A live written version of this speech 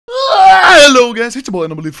Hello guys, it's your boy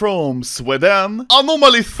Anomaly from Sweden.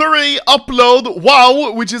 Anomaly 3 upload,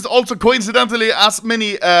 wow, which is also coincidentally as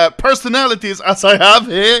many personalities as I have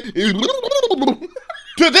here.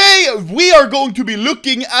 Today, we are going to be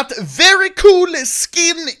looking at very cool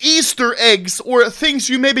skin Easter eggs, or things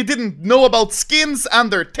you maybe didn't know about skins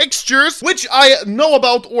and their textures, which I know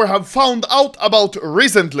about or have found out about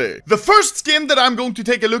recently. The first skin that I'm going to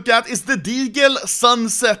take a look at is the Deagle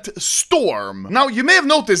Sunset Storm. Now, you may have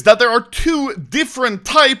noticed that there are two different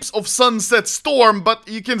types of Sunset Storm, but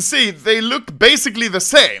you can see they look basically the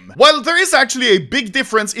same. While there is actually a big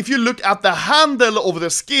difference if you look at the handle of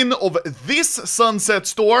the skin of this Sunset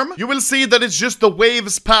Storm, you will see that it's just the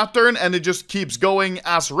waves pattern and it just keeps going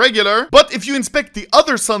as regular. But if you inspect the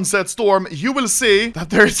other Sunset Storm, you will see that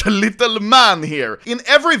there's a little man here. In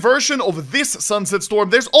every version of this Sunset Storm,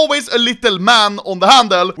 there's always a little man on the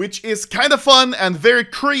handle, which is kind of fun and very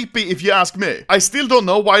creepy if you ask me. I still don't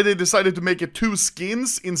know why they decided to make it two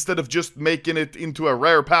skins instead of just making it into a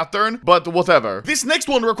rare pattern, but whatever. This next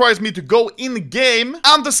one requires me to go in game,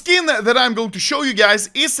 and the skin that I'm going to show you guys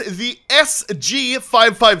is the SG553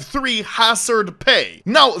 Hazard Pay.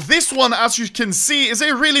 Now, this one, as you can see, is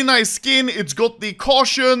a really nice skin. It's got the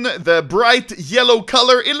caution, the bright yellow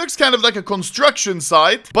color. It looks kind of like a construction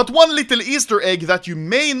site. But one little Easter egg that you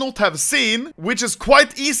may not have seen, which is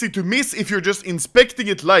quite easy to miss if you're just inspecting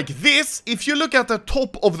it like this, if you look at the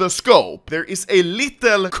top of the scope, there is a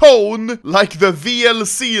little cone like the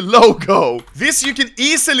VLC logo. This you can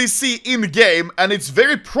easily see in game, and it's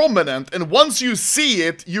very prominent, and once you see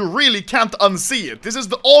it, you really can't unsee it. This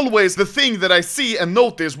is always the thing that I see and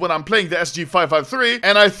notice when I'm playing the SG553,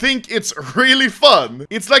 and I think it's really fun.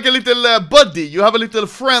 It's like a little buddy. You have a little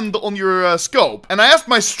friend on your scope. And I asked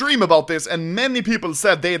my stream about this, and many people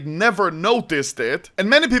said they had never noticed it. And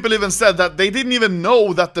many people even said that they didn't even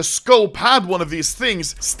know that the scope had one of these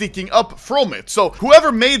things sticking up from it. So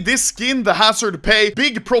whoever made this skin, the Hazard Pay,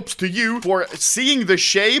 big props to you for seeing the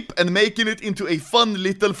shape and making it into a fun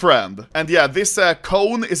little friend. And yeah, this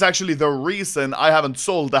cone is actually the reason I haven't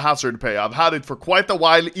sold the Hazard Pay. I've had it for quite a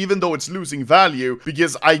while, even though it's losing value,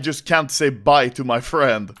 because I just can't say bye to my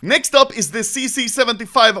friend. Next up is the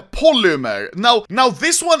CC75 Polymer. Now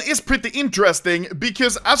this one is pretty interesting,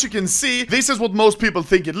 because as you can see, this is what most people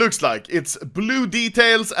think it looks like. It's blue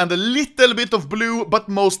details and a little bit of blue, but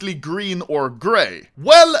mostly green or gray.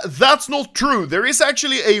 Well, that's not true. There is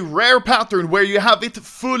actually a rare pattern where you have it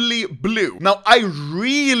fully blue. Now, I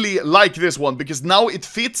really like this one, because now it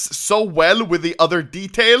fits so well with the other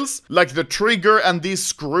details, like the trigger and these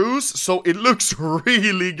screws, so it looks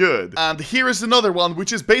really good. And here is another one,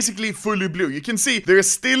 which is basically fully blue. You can see there is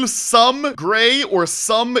still some gray or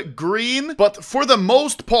some green, but for the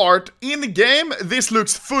most part, in game, this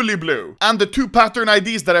looks fully blue. And the two pattern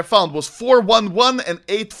IDs that I found was 411 and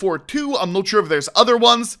 842. I'm not sure if there's other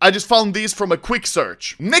ones. I just found these from a quick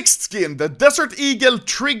search. Next skin, the Desert Eagle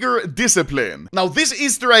Trigger Discipline. Now, this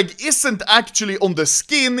Easter egg isn't actually on the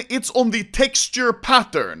skin, it's on the texture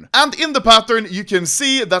pattern. And in the pattern, you can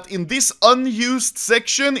see that in this unused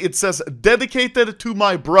section, it says dedicated to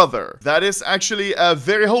my brother. That is actually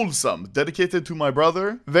very wholesome. Dedicated to my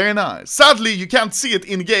brother. Very nice. Sadly, you can't see it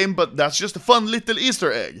in game, but that's just a fun little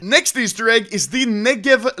Easter egg. Next Easter egg is the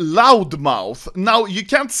Negev Loudmouth. Now, you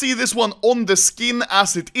can't see this one on the skin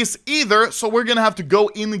as it is either, so we're gonna have to go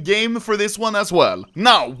in game for this one as well.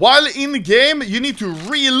 Now, while in game, you need to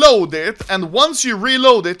reload it, and once you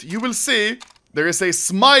reload it, you will see there is a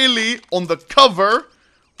smiley on the cover,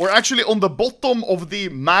 or actually on the bottom of the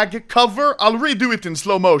mag cover. I'll redo it in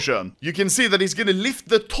slow motion. You can see that he's gonna lift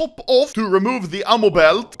the top off to remove the ammo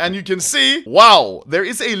belt, and you can see, wow, there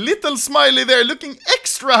is a little smiley there looking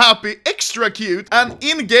extra happy, extra cute, and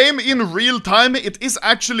in game, in real time, it is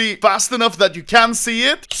actually fast enough that you can see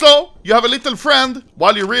it. So, you have a little friend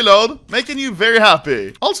while you reload, making you very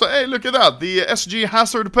happy. Also, hey, look at that, the SG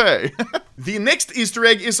Hazard Pay. The next Easter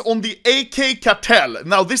egg is on the AK Cartel.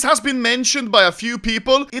 Now, this has been mentioned by a few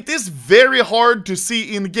people. It is very hard to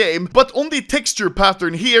see in game, but on the texture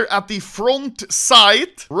pattern here at the front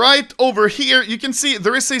sight, right over here, you can see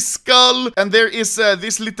there is a skull, and there is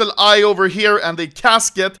this little eye over here, and a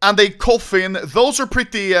casket, and a coffin. Those are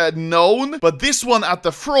pretty known, but this one at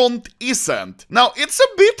the front isn't. Now, it's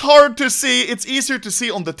a bit hard to see. It's easier to see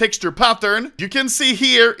on the texture pattern. You can see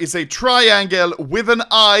here is a triangle with an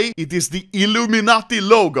eye. It is the Illuminati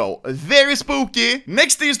logo. Very spooky.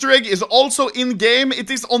 Next Easter egg is also in game. It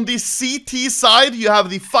is is on the CT side, you have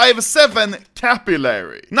the 5-7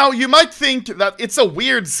 capillary. Now, you might think that it's a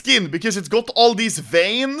weird skin because it's got all these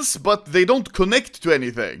veins, but they don't connect to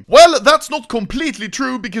anything. Well, that's not completely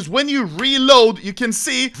true, because when you reload, you can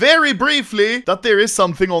see very briefly that there is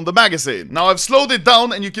something on the magazine. Now, I've slowed it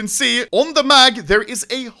down, and you can see on the mag, there is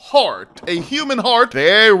a heart, a human heart.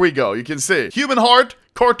 There we go, you can see. Human heart.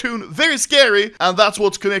 Cartoon, very scary, and that's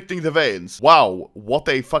what's connecting the veins. Wow, what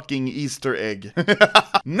a fucking Easter egg.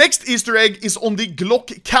 Next Easter egg is on the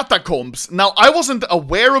Glock catacombs. Now, I wasn't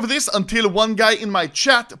aware of this until one guy in my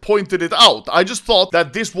chat pointed it out. I just thought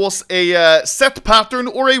that this was a set pattern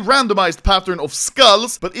or a randomized pattern of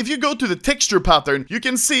skulls, but if you go to the texture pattern, you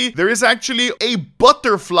can see there is actually a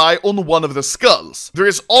butterfly on one of the skulls. There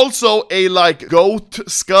is also a, like, goat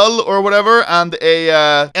skull or whatever, and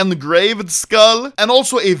a engraved skull, and also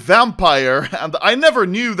a vampire, and I never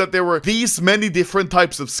knew that there were these many different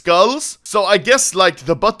types of skulls, so I guess, like,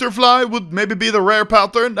 the butterfly would maybe be the rare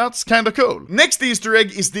pattern. That's kinda cool. Next Easter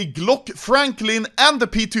egg is the Glock Franklin and the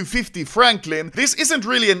P250 Franklin. This isn't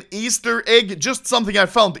really an Easter egg, just something I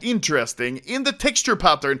found interesting. In the texture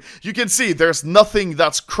pattern, you can see there's nothing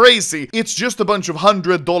that's crazy, it's just a bunch of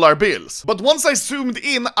 $100 bills. But once I zoomed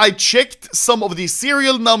in, I checked some of the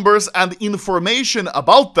serial numbers and information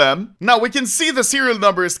about them. Now, we can see the serial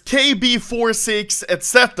numbers KB46,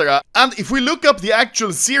 etc. And if we look up the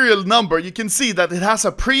actual serial number, you can see that it has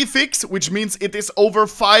a prefix, which means it is over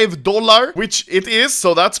 $5, which it is,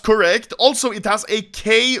 so that's correct. Also, it has a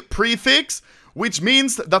K prefix, which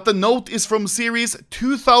means that the note is from series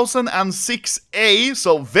 2006A,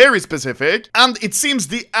 so very specific. And it seems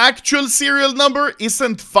the actual serial number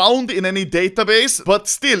isn't found in any database, but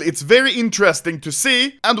still, it's very interesting to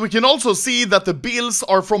see. And we can also see that the bills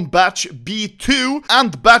are from batch B2,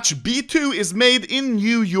 and batch B2 is made in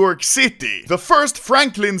New York City. The first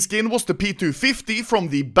Franklin skin was the P250 from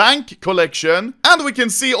the Bank collection, and we can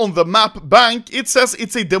see on the map Bank, it says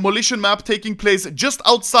it's a demolition map taking place just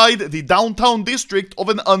outside the downtown district of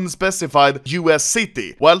an unspecified US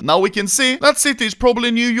city. Well, now we can see that city is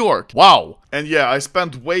probably New York. Wow. And yeah, I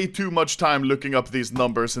spent way too much time looking up these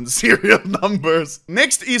numbers and serial numbers.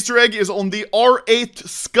 Next Easter egg is on the R8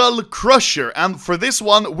 Skull Crusher, and for this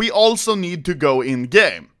one, we also need to go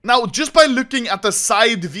in-game. Now, just by looking at the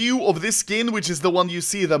side view of this skin, which is the one you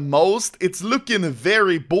see the most, it's looking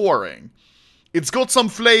very boring. It's got some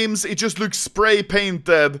flames, it just looks spray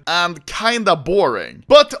painted and kinda boring.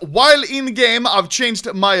 But while in game I've changed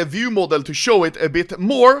my view model to show it a bit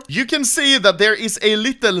more, you can see that there is a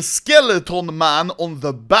little skeleton man on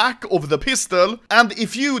the back of the pistol, and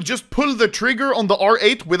if you just pull the trigger on the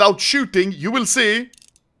R8 without shooting, you will see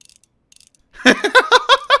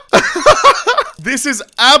this is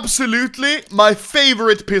absolutely my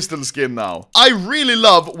favorite pistol skin now. I really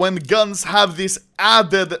love when guns have this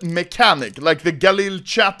added mechanic, like the Galil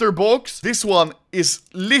Chatterbox. This one is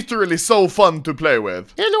literally so fun to play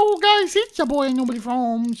with. Hello guys, it's your boy Anomaly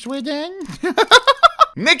from Sweden.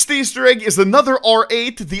 Next Easter egg is another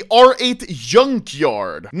R8, the R8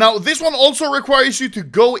 Junkyard. Now, this one also requires you to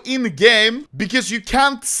go in-game, because you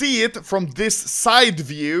can't see it from this side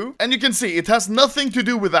view. And you can see it has nothing to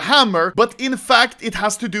do with the hammer, but in fact, it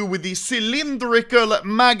has to do with the cylindrical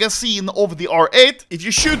magazine of the R8. If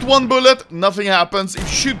you shoot one bullet, nothing happens. If you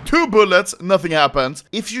shoot 2 bullets, nothing happens.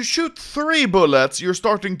 If you shoot 3 bullets, you're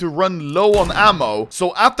starting to run low on ammo.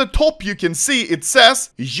 So at the top, you can see it says,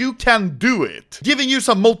 "You can do it," giving you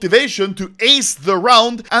some motivation to ace the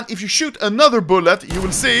round. And if you shoot another bullet, you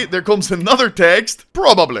will see there comes another text,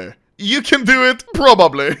 "Probably. You can do it,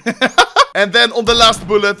 probably." And then on the last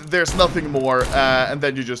bullet, there's nothing more, and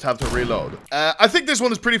then you just have to reload. I think this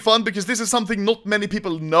one is pretty fun, because this is something not many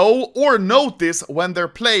people know or notice when they're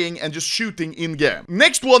playing and just shooting in-game.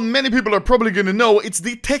 Next one, many people are probably gonna know, it's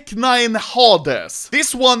the Tech 9 Hades.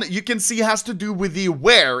 This one, you can see, has to do with the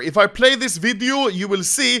wear. If I play this video, you will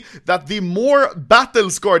see that the more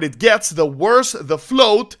battle-scarred it gets, the worse the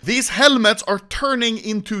float. These helmets are turning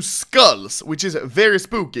into skulls, which is very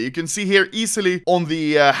spooky. You can see here easily on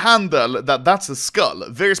the handle that's a skull.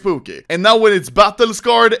 Very spooky. And now when it's battle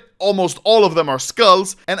scarred, almost all of them are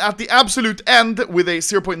skulls, and at the absolute end with a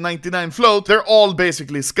 0.99 float, they're all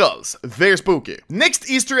basically skulls. Very spooky. Next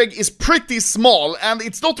Easter egg is pretty small, and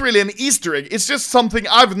it's not really an Easter egg, it's just something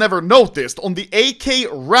I've never noticed on the AK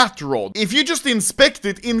Rat Rod. If you just inspect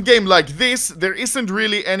it in-game like this, there isn't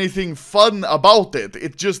really anything fun about it.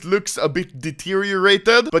 It just looks a bit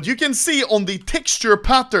deteriorated, but you can see on the texture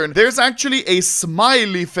pattern, there's actually a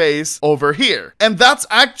smiley face over here. And that's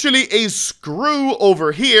actually a screw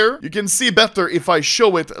over here, here, you can see better if I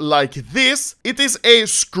show it like this. It is a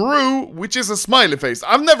screw, which is a smiley face.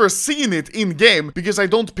 I've never seen it in-game because I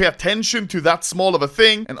don't pay attention to that small of a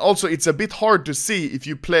thing, and also it's a bit hard to see if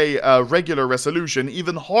you play a regular resolution,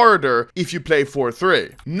 even harder if you play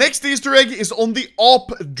 4:3. Next Easter egg is on the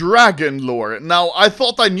Op Dragon lore. Now, I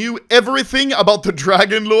thought I knew everything about the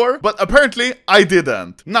dragon lore, but apparently I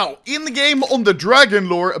didn't. Now, in-game on the dragon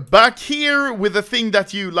lore, back here with the thing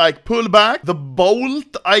that you like pull back, the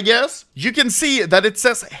bolt, I guess, you can see that it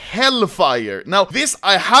says Hellfire. Now, this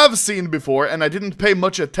I have seen before and I didn't pay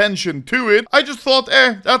much attention to it. I just thought,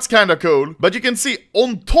 that's kind of cool. But you can see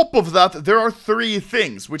on top of that, there are 3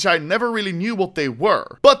 things, which I never really knew what they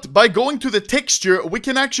were. But by going to the texture, we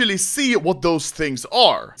can actually see what those things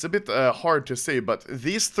are. It's a bit hard to see, but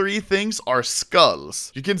these 3 things are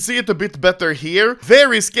skulls. You can see it a bit better here.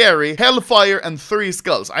 Very scary. Hellfire and 3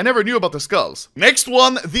 skulls. I never knew about the skulls. Next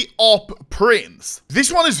one, the Op Prince.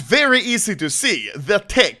 This one is very easy to see. The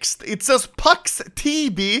text. It says Pax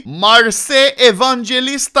Tibi Marse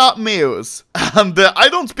Evangelista Meus. And I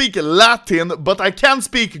don't speak Latin, but I can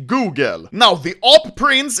speak Google. Now, the Op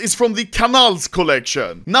Prince is from the Canals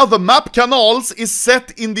collection. Now, the map Canals is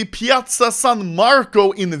set in the Piazza San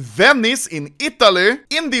Marco in Venice, in Italy.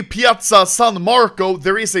 In the Piazza San Marco,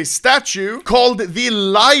 there is a statue called the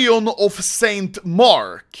Lion of Saint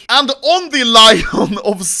Mark. And on the Lion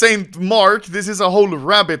of Saint Mark, this is a whole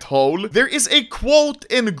rabbit hole, there is a quote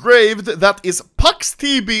engraved that is Pax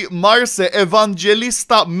Tibi Marse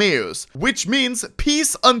Evangelista Meus, which means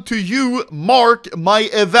peace unto you, Mark, my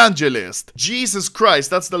evangelist. Jesus Christ,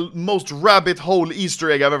 that's the most rabbit hole Easter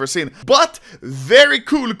egg I've ever seen. But very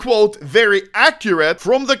cool quote, very accurate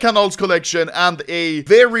from the Canals collection, and a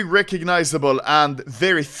very recognizable and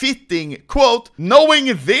very fitting quote.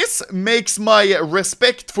 Knowing this makes my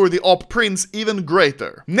respect for the Op Prince even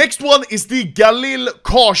greater. Next one is the Galil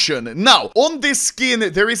Caution. Now, on this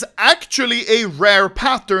skin, there is actually a rare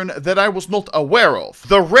pattern that I was not aware of.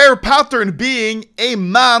 The rare pattern being a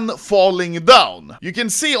man falling down. You can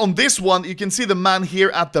see on this one, you can see the man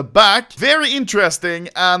here at the back. Very interesting,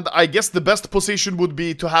 and I guess the best position would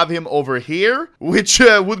be to have him over here, which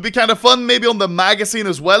would be kind of fun, maybe on the magazine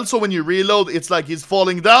as well, so when you reload, it's like he's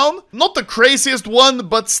falling down. Not the craziest one,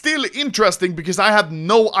 but still interesting, because I had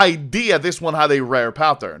no idea this one had a rare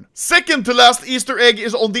pattern. Second to last Easter egg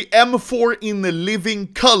is on the M4 in living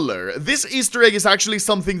color. This Easter egg is actually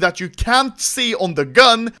something that you can't see on the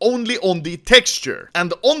gun, only on the texture.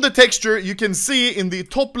 And on the texture, you can see in the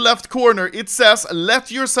top left corner, it says,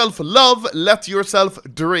 let yourself love, let yourself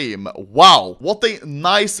dream. Wow, what a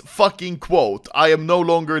nice fucking quote. I am no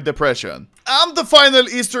longer depression. And the final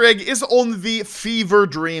Easter egg is on the Fever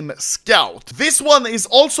Dream Scout. This one is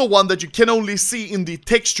also one that you can only see in the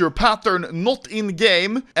texture pattern, not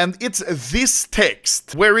in-game, and it's this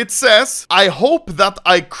text, where it says, I hope that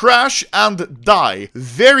I crash and die.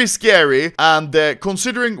 Very scary, and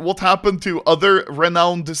considering what happened to other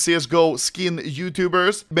renowned CSGO skin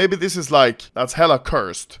YouTubers, maybe this is like, that's hella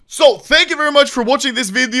cursed. So, thank you very much for watching this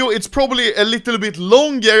video. It's probably a little bit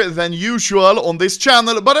longer than usual on this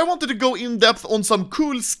channel, but I wanted to go in depth on some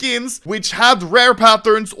cool skins which had rare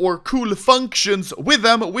patterns or cool functions with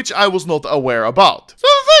them which I was not aware about. So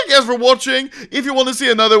thank you guys for watching. If you want to see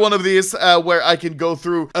another one of these where I can go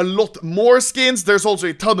through a lot more skins, there's also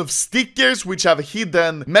a ton of stickers which have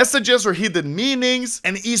hidden messages or hidden meanings,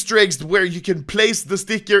 and Easter eggs where you can place the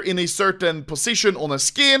sticker in a certain position on a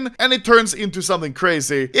skin and it turns into something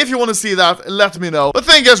crazy. If you want to see that, let me know. But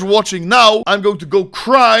thank you guys for watching. Now I'm going to go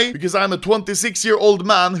cry because I'm a 26-year-old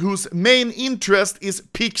man whose main interest is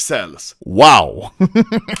pixels. Wow.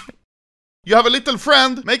 You have a little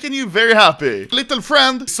friend making you very happy. Little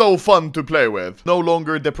friend, so fun to play with. No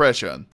longer depression.